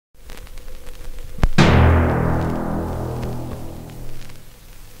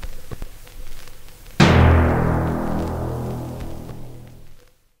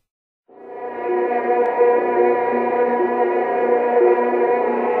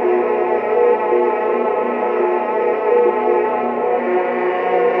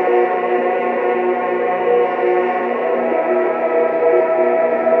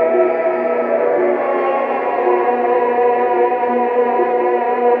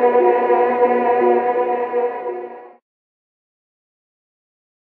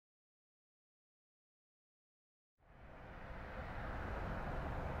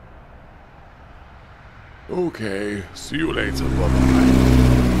Okay, see you later, bye-bye.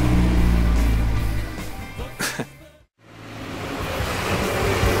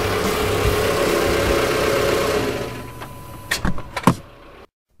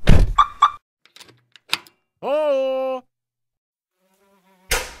 Oh!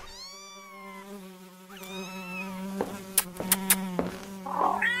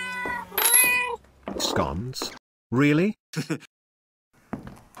 Scones? Really?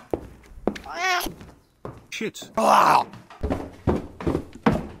 Shit.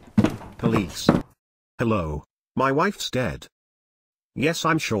 Police. Hello. My wife's dead. Yes,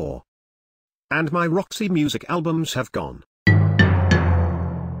 I'm sure. And my Roxy music albums have gone.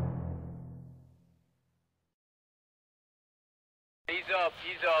 He's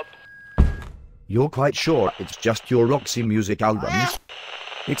up. You're quite sure it's just your Roxy music albums?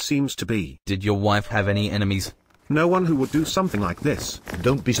 It seems to be. Did your wife have any enemies? No one who would do something like this.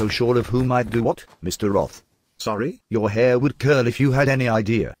 Don't be so sure of who might do what, Mr. Roth. Sorry? Your hair would curl if you had any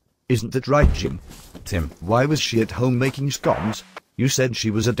idea. Isn't that right, Jim? Tim. Why was she at home making scones? You said she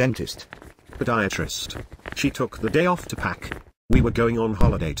was a dentist. Podiatrist. She took the day off to pack. We were going on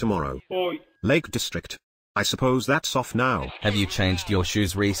holiday tomorrow. Oi. Lake District. I suppose that's off now. Have you changed your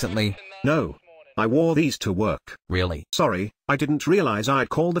shoes recently? No. I wore these to work. Really? Sorry, I didn't realize I'd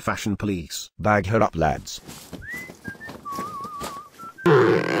call the fashion police. Bag her up, lads.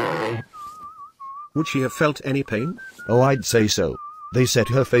 Would she have felt any pain? Oh, I'd say so. They set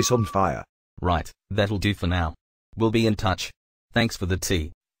her face on fire. Right, that'll do for now. We'll be in touch. Thanks for the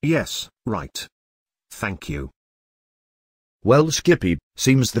tea. Yes, right. Thank you. Well, Skippy,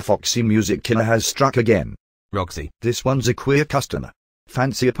 seems the Foxy music killer has struck again. Roxy. This one's a queer customer.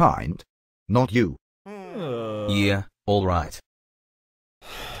 Fancy a pint? Not you. Yeah, alright.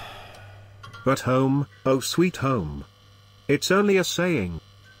 But home, oh sweet home. It's only a saying.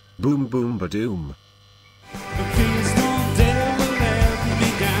 Boom boom ba doom. The